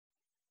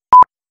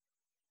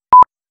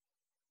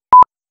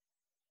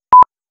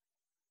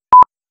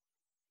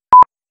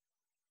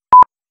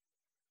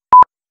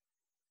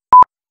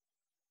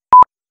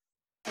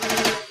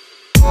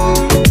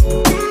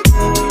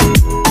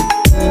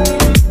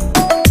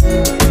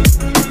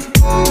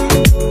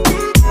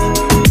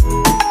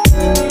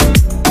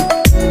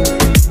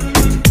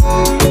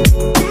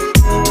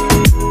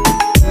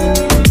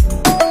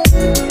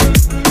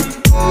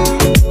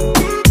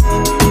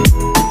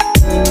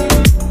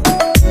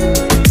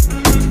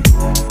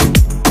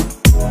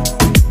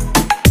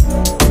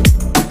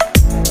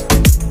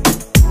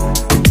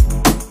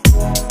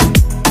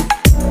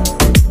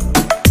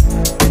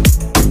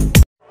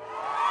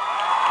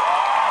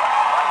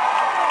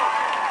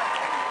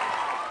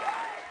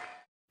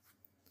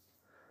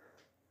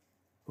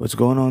What's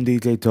going on,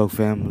 DJ Talk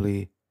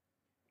family?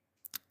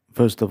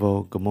 First of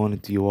all, good morning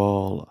to you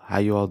all. How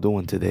you all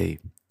doing today?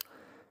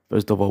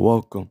 First of all,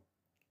 welcome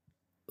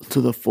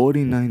to the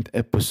 49th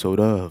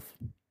episode of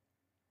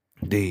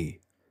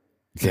DJ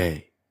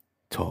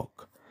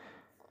Talk.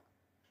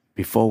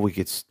 Before we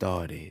get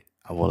started,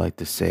 I would like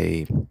to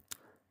say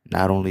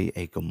not only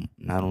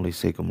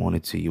say good morning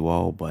to you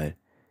all, but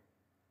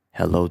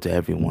hello to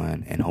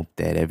everyone and hope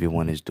that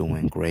everyone is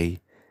doing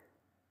great.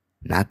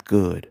 Not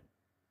good,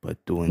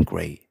 but doing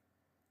great.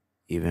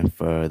 Even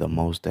for the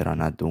most that are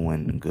not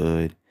doing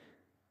good,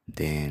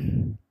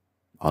 then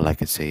all I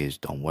can say is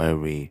don't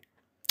worry.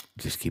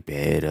 Just keep your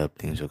head up.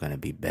 Things are going to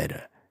be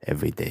better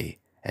every day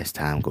as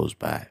time goes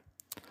by.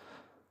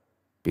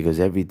 Because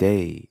every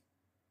day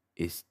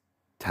is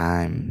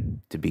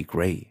time to be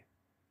great.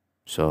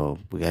 So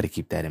we got to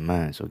keep that in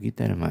mind. So keep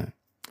that in mind.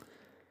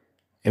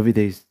 Every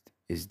day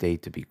is day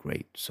to be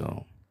great.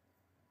 So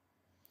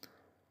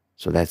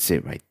that's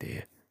it right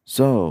there.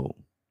 So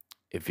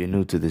if you're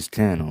new to this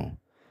channel,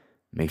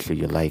 make sure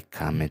you like,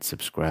 comment,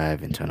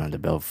 subscribe, and turn on the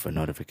bell for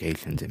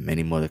notifications and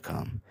many more to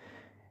come.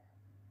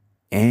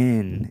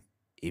 And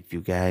if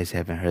you guys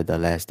haven't heard the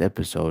last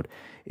episode,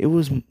 it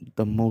was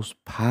the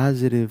most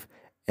positive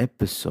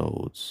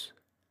episodes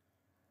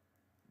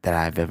that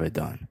I've ever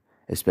done,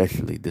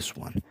 especially this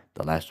one,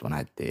 the last one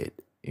I did.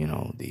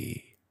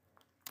 The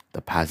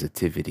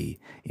positivity,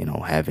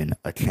 having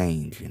a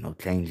change,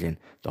 changing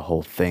the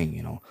whole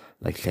thing,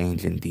 like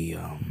changing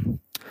the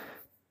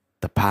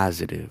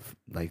positive,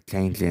 like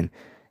changing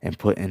and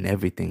putting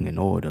everything in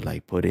order,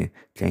 like putting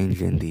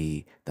changing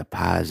the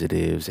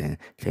positives and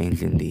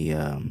changing the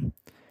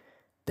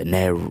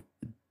narr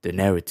the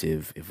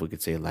narrative, if we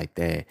could say it like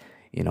that,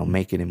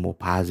 making it more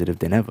positive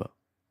than ever.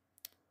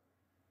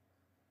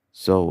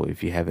 So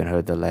if you haven't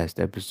heard the last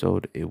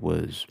episode, it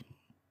was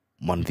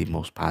one of the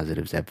most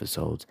positive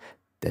episodes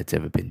that's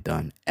ever been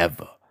done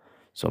ever.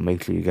 So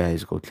make sure you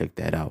guys go check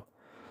that out.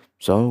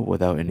 So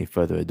without any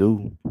further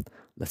ado,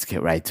 let's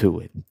get right to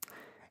it.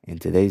 In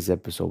today's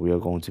episode, we are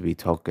going to be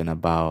talking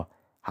about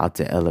how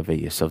to elevate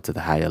yourself to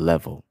the higher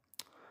level.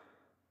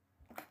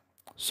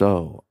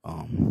 So,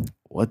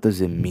 what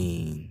does it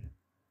mean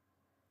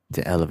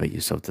to elevate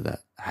yourself to the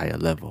higher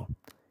level?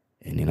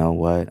 And you know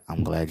what?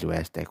 I'm glad you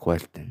asked that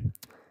question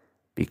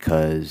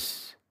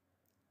because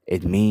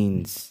it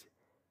means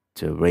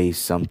to raise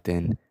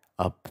something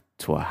up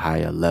to a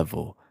higher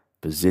level,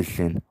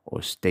 position,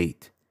 or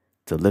state,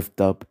 to lift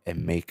up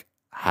and make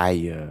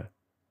higher.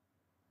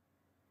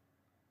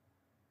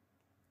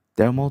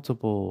 There are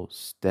multiple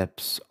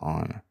steps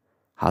on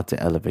how to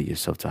elevate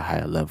yourself to a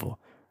higher level.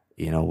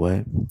 You know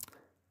what?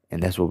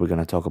 And that's what we're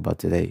going to talk about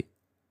today.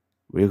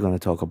 We're going to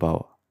talk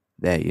about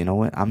that. You know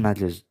what? I'm not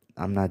just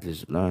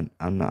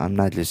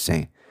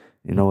saying,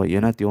 you know what? You're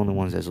not the only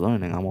ones that's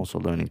learning. I'm also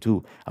learning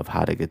too of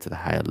how to get to the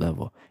higher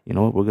level. You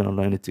know what? We're going to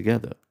learn it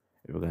together.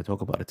 We're going to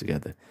talk about it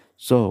together.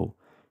 So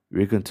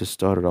we're going to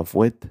start it off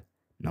with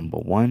number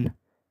one,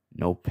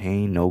 no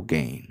pain, no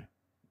gain.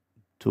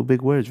 Two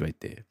big words right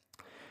there.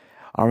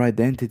 Our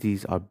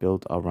identities are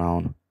built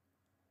around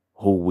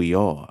who we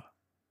are,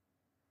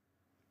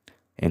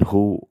 and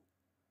who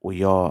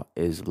we are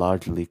is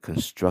largely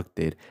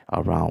constructed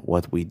around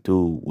what we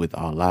do with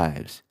our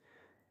lives.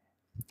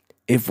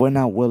 If we're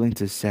not willing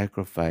to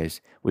sacrifice,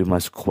 we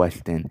must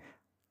question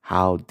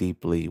how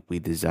deeply we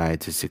desire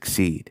to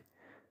succeed.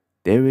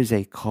 There is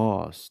a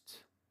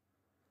cost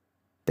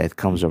that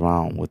comes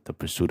around with the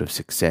pursuit of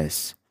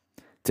success.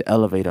 To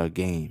elevate our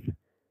game,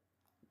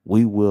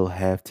 we will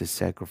have to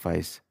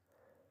sacrifice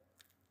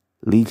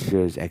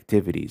leisure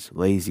activities,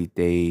 lazy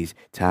days,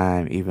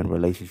 time, even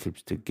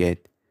relationships to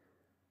get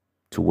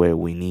to where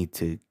we need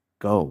to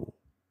go.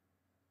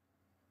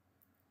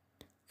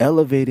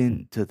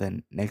 Elevating to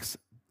the next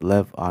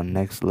level, our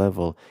next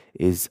level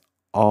is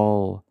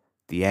all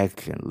the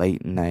action,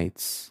 late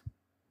nights,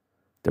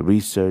 the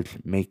research,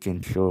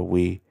 making sure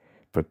we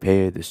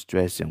prepare, the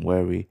stress and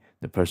worry,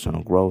 the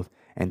personal growth,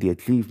 and the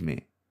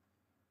achievement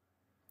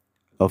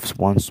of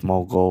one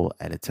small goal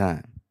at a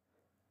time.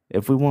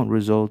 If we want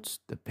results,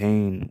 the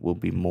pain will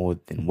be more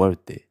than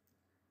worth it.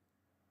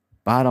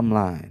 Bottom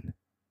line,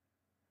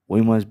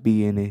 we must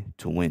be in it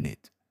to win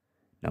it.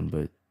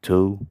 Number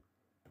two,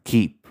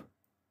 keep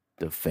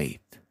the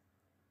faith.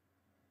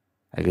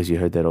 I guess you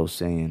heard that old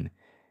saying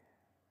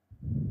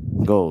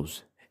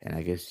goes, and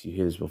I guess you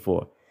hear this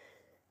before.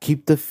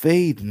 Keep the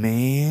faith,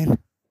 man.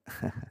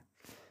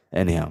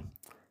 Anyhow,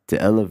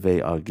 to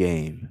elevate our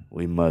game,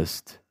 we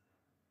must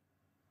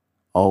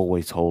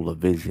always hold a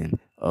vision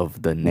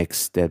of the next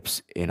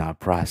steps in our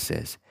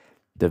process.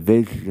 The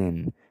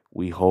vision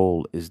we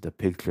hold is the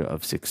picture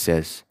of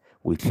success.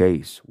 We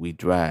chase, we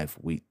drive,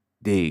 we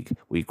dig,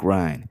 we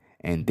grind,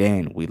 and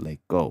then we let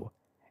go.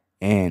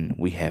 And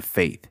we have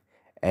faith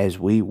as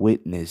we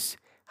witness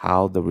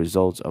how the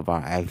results of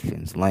our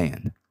actions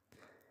land.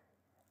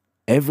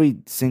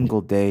 Every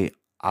single day,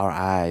 our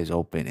eyes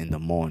open in the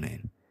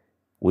morning.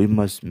 We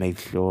must make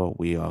sure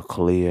we are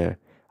clear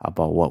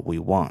about what we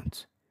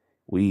want.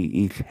 We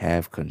each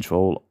have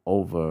control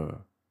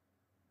over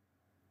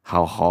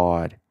how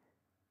hard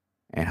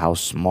and how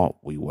smart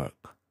we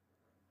work.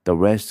 The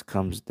rest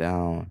comes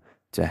down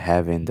to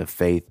having the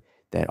faith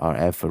that our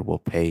effort will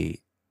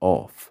pay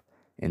off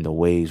in the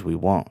ways we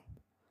want.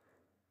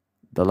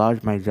 The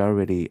large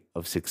majority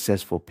of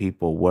successful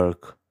people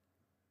work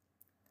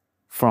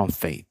from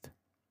faith.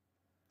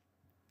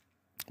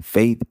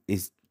 Faith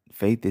is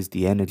faith is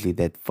the energy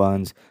that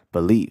funds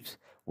beliefs.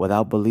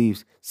 Without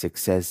beliefs,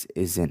 success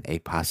isn't a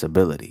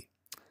possibility.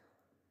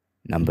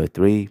 Number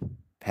three,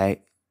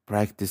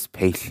 practice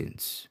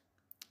patience.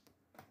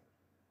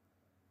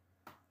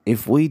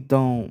 If we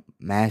don't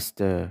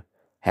master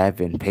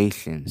having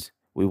patience,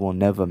 we will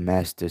never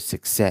master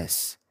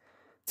success.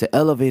 To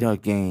elevate our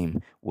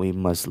game, we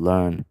must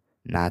learn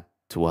not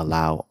to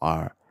allow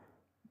our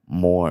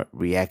more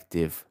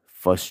reactive,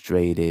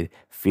 frustrated,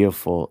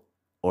 fearful,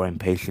 or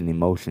impatient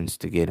emotions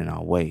to get in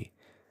our way.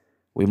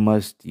 We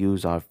must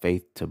use our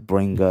faith to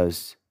bring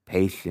us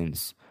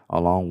patience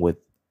along with,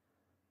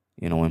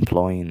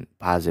 employing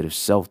positive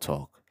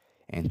self-talk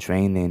and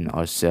training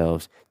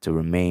ourselves to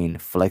remain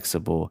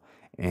flexible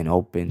and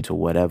open to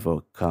whatever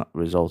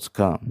results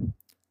come.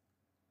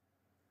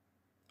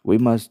 We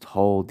must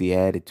hold the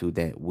attitude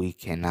that we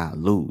cannot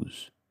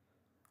lose.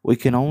 We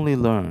can only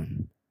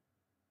learn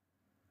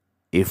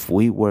if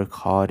we work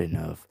hard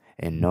enough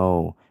and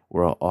know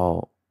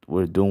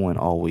we're doing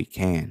all we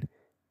can.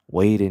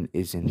 Waiting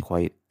isn't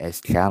quite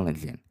as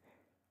challenging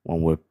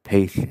when we're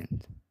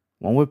patient.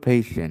 When we're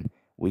patient,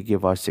 we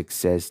give our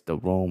success the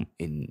room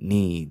it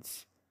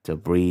needs to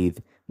breathe,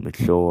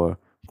 mature,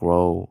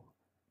 grow,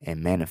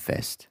 and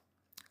manifest.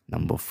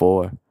 Number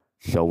four,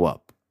 show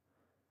up.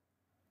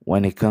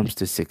 When it comes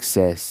to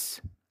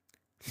success,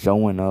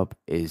 showing up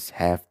is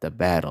half the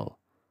battle.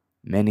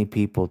 Many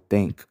people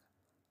think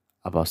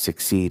about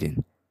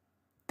succeeding,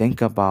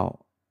 think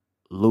about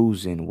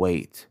losing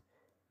weight,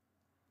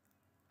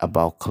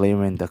 about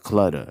clearing the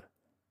clutter,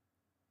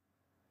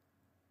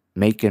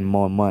 making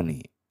more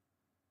money,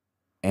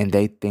 and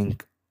they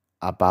think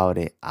about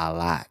it a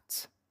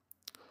lot.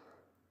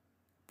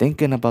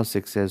 Thinking about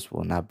success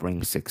will not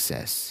bring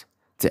success.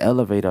 To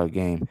elevate our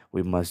game,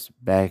 we must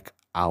back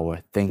our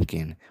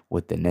thinking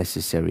with the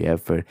necessary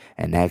effort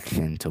and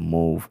action to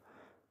move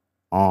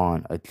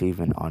on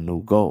achieving our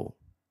new goal.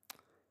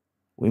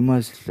 We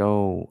must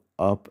show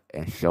up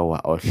and show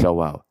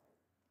out.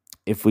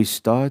 If we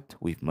start,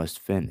 we must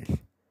finish.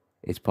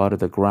 It's part of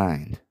the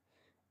grind.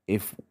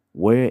 If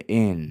we're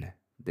in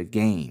the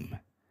game,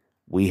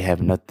 we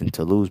have nothing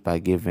to lose by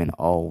giving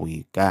all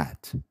we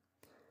got.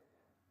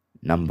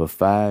 Number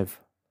five,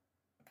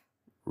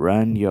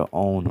 run your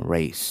own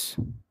race.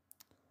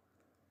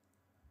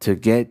 To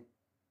get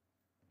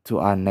to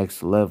our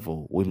next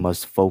level, we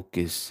must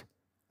focus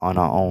on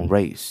our own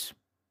race.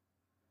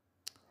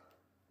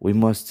 We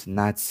must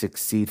not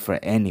succeed for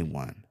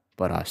anyone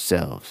but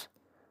ourselves.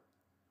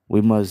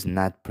 We must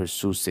not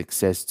pursue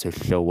success to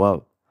show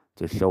up,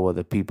 to show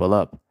other people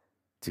up,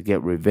 to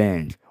get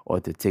revenge, or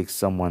to take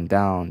someone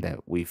down that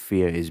we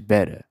fear is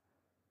better.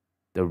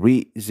 The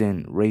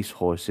reason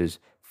racehorses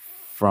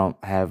from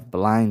have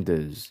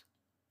blinders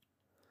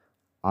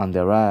on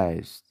their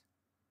eyes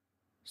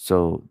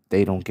so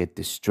they don't get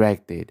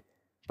distracted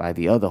by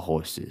the other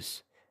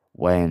horses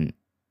when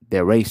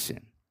they're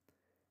racing.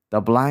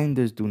 The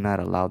blinders do not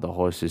allow the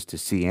horses to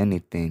see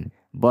anything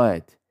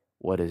but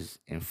what is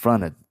in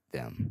front of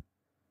them.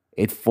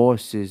 It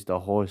forces the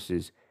horse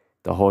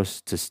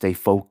to stay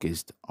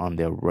focused on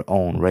their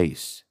own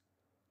race.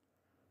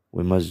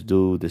 We must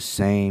do the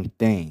same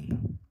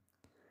thing.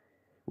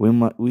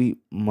 We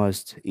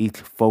must each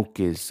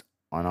focus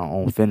on our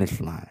own finish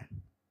line.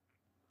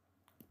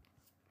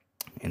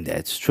 And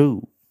that's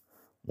true,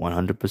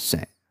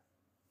 100%.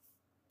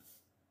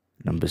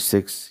 Number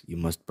six, you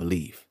must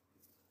believe.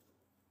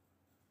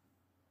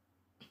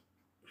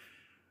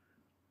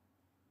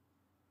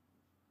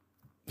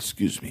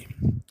 Excuse me.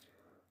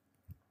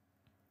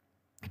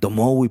 The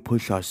more we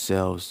push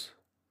ourselves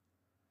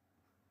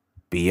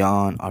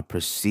beyond our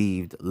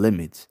perceived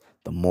limits,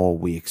 the more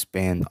we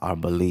expand our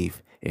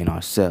belief in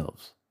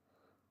ourselves.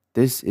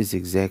 This is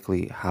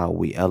exactly how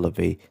we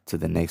elevate to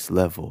the next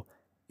level.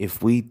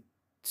 If we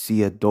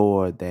see a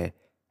door that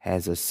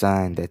has a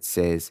sign that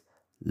says,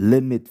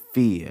 limit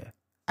fear,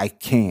 I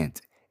can't,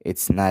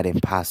 it's not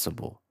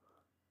impossible,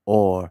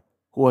 or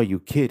who are you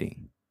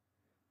kidding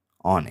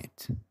on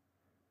it,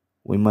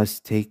 we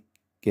must take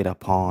it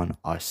upon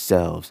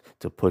ourselves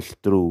to push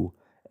through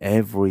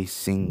every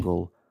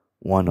single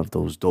one of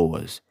those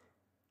doors.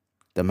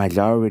 The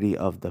majority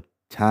of the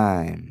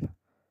time,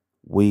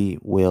 we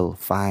will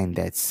find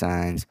that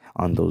signs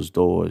on those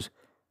doors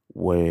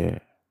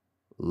where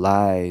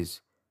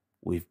lies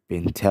we've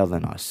been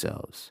telling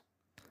ourselves.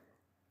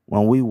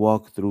 When we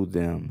walk through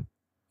them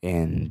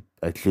and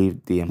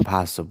achieve the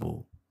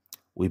impossible,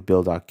 we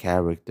build our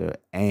character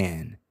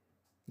and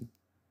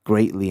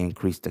greatly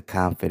increase the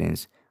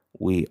confidence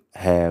we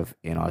have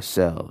in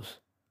ourselves.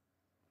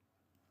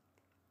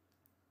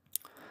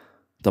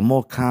 The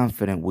more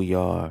confident we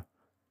are,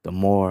 the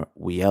more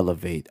we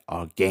elevate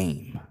our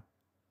game.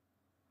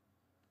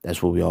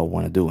 That's what we all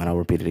want to do. And I'll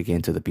repeat it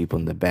again to the people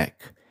in the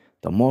back.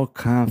 The more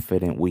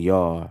confident we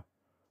are,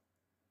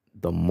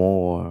 the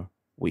more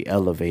we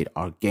elevate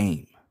our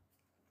game.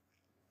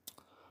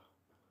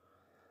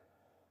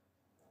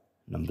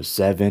 Number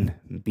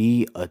 7,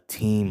 be a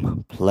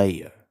team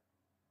player.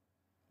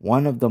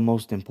 One of the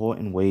most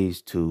important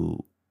ways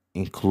to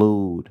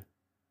include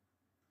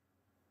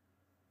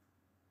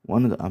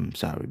I'm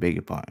sorry, beg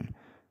your pardon.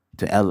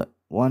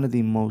 One of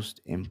the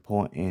most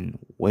important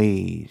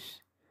ways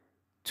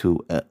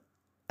to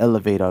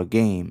elevate our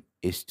game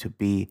is to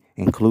be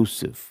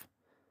inclusive.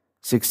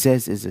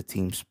 Success is a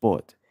team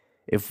sport.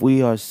 If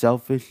we are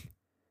selfish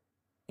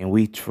and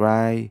we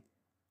try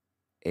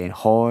and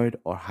hard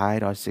or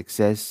hide our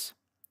success,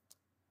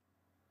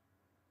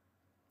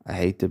 I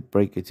hate to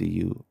break it to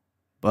you,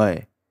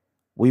 but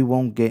we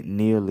won't get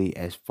nearly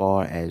as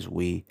far as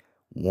we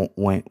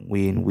want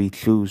when we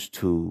choose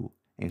to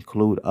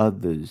include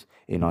others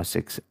in our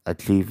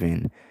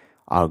achieving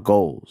our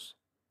goals.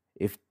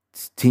 If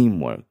it's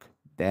teamwork,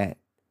 that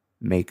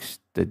makes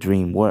the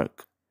dream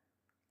work.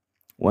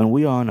 When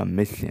we are on a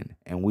mission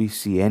and we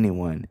see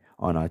anyone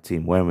on our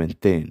team wearing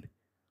thin,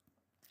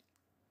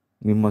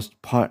 we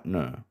must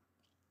partner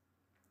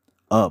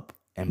up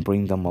and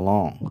bring them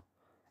along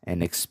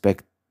and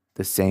expect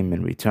the same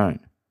in return.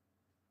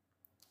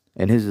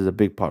 And this is a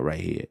big part right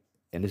here.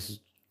 And this is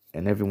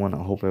and everyone,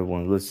 I hope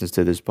everyone listens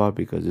to this part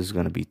because this is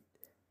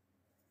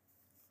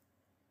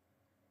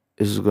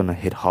gonna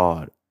hit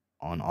hard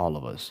on all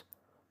of us.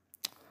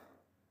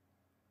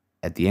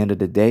 At the end of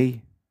the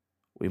day,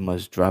 we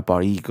must drop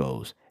our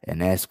egos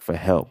and ask for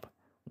help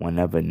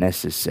whenever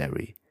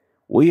necessary.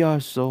 We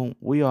are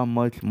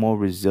much more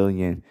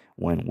resilient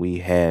when we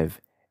have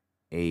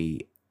a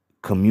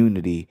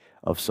community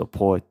of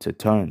support to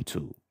turn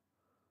to.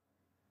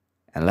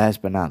 And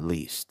last but not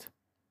least,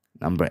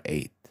 number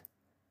 8,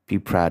 be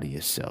proud of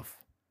yourself.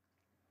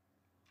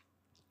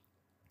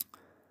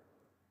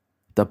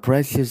 The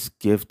precious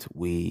gift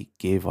we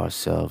give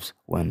ourselves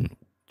when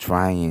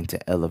trying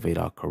to elevate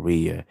our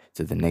career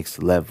to the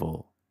next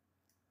level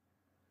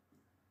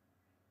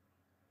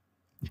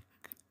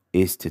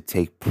is to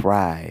take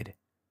pride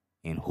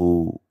in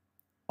who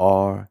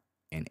are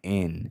and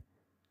in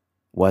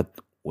what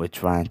we're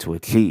trying to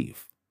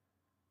achieve.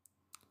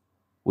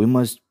 We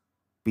must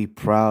be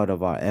proud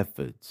of our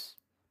efforts,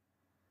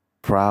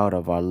 proud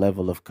of our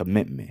level of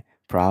commitment,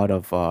 proud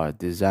of our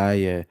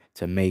desire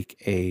to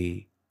make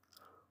a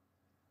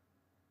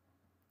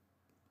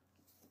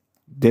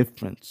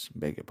difference.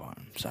 Beg your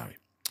pardon, sorry.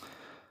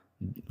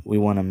 We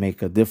want to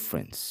make a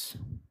difference.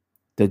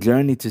 The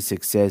journey to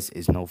success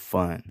is no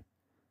fun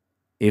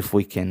if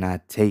we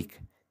cannot take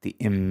the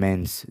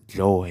immense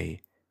joy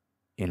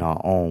in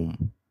our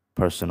own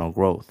personal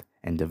growth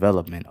and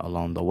development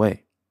along the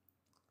way.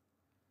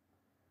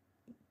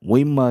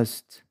 We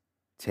must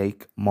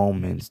take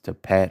moments to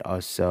pat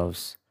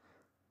ourselves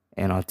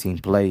and our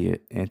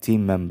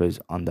team members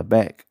on the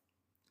back.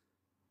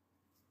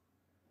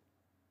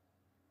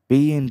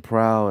 Being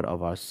proud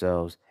of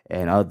ourselves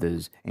and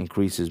others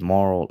increases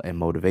moral and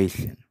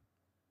motivation.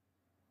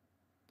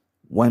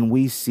 When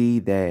we see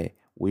that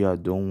we are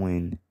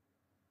doing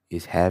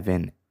is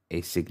having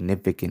a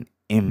significant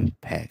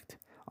impact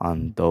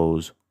on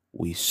those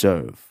we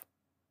serve,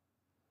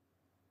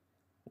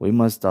 we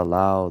must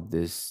allow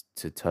this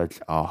to touch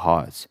our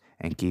hearts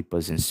and keep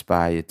us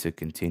inspired to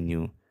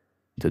continue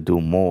to do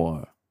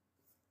more,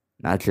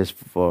 not just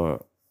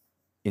for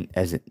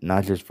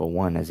not just for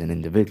one as an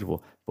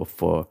individual, but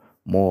for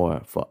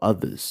more for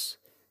others,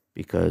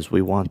 because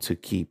we want to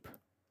keep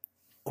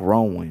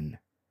growing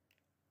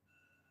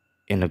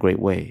in a great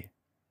way.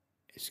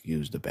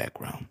 Excuse the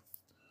background.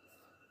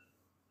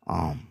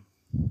 Um,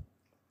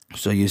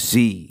 so you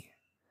see,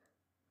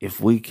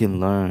 if we can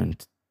learn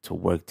to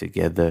work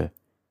together,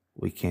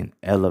 we can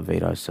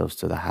elevate ourselves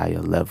to the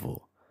higher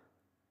level.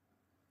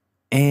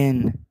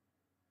 And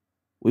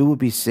we would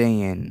be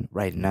saying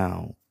right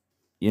now,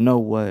 you know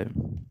what?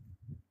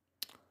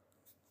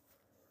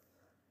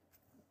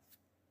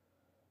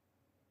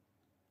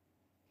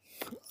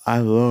 I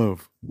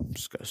love,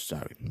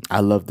 sorry,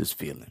 I love this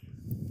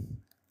feeling.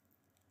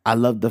 I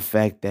love the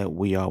fact that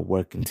we are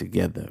working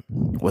together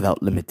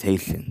without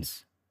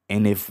limitations.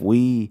 And if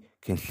we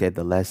can shed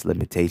the last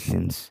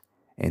limitations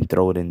and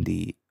throw it in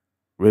the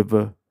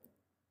river,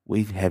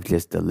 we have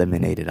just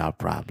eliminated our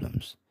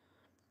problems.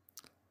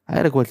 I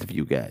had a question for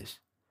you guys.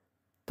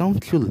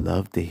 Don't you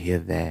love to hear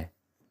that?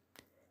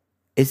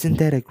 Isn't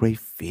that a great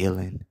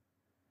feeling?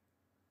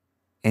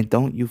 And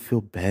don't you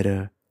feel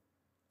better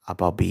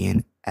about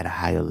being at a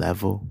higher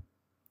level?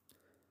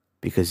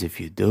 Because if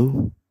you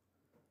do,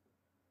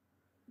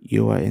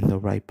 you are in the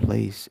right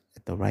place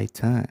at the right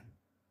time.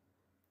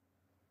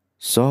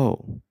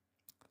 So,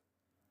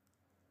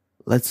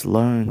 let's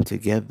learn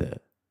together.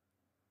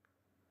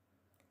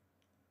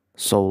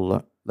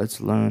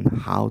 Let's learn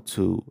how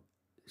to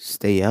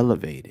stay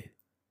elevated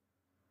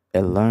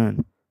and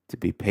learn to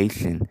be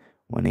patient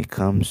when it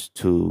comes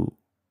to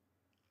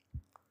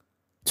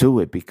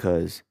it,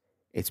 because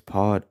it's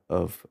part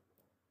of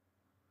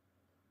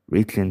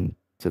reaching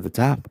to the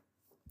top.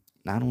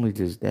 Not only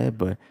just that,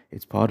 but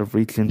it's part of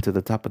reaching to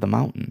the top of the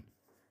mountain.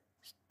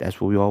 That's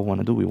what we all want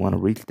to do. We want to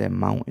reach that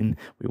mountain.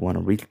 We want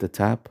to reach the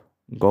top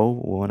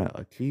goal. We want to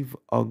achieve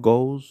our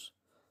goals.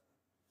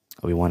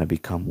 We want to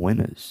become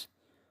winners.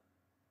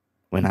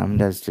 When I'm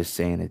not just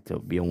saying it to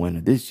be a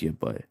winner this year,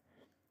 but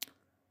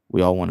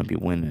we all want to be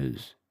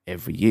winners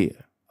every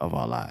year of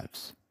our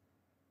lives.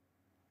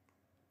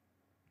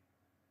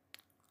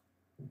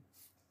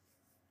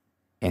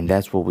 And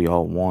that's what we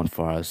all want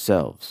for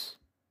ourselves.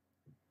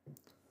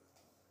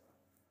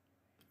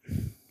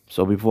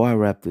 So before I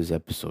wrap this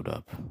episode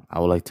up, I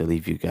would like to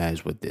leave you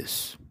guys with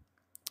this.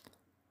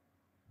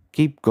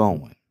 Keep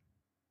going.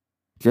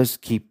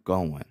 Just keep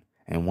going.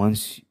 And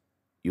once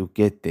you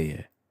get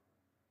there,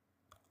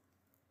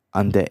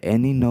 under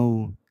any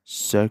no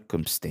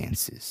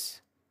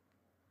circumstances,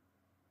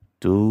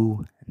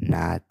 do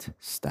not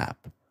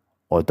stop.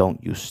 Or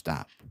don't you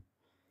stop.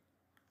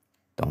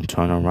 Don't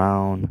turn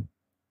around.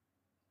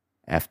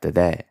 After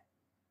that,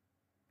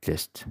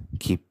 just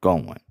keep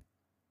going.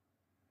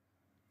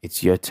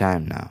 It's your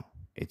time now.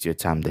 It's your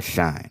time to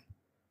shine.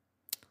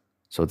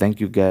 So thank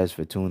you guys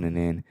for tuning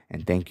in,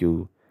 and thank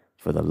you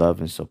for the love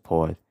and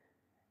support.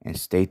 And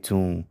stay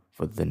tuned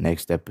for the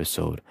next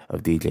episode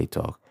of DJ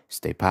Talk.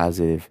 Stay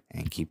positive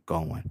and keep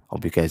going.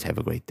 Hope you guys have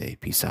a great day.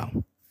 Peace out.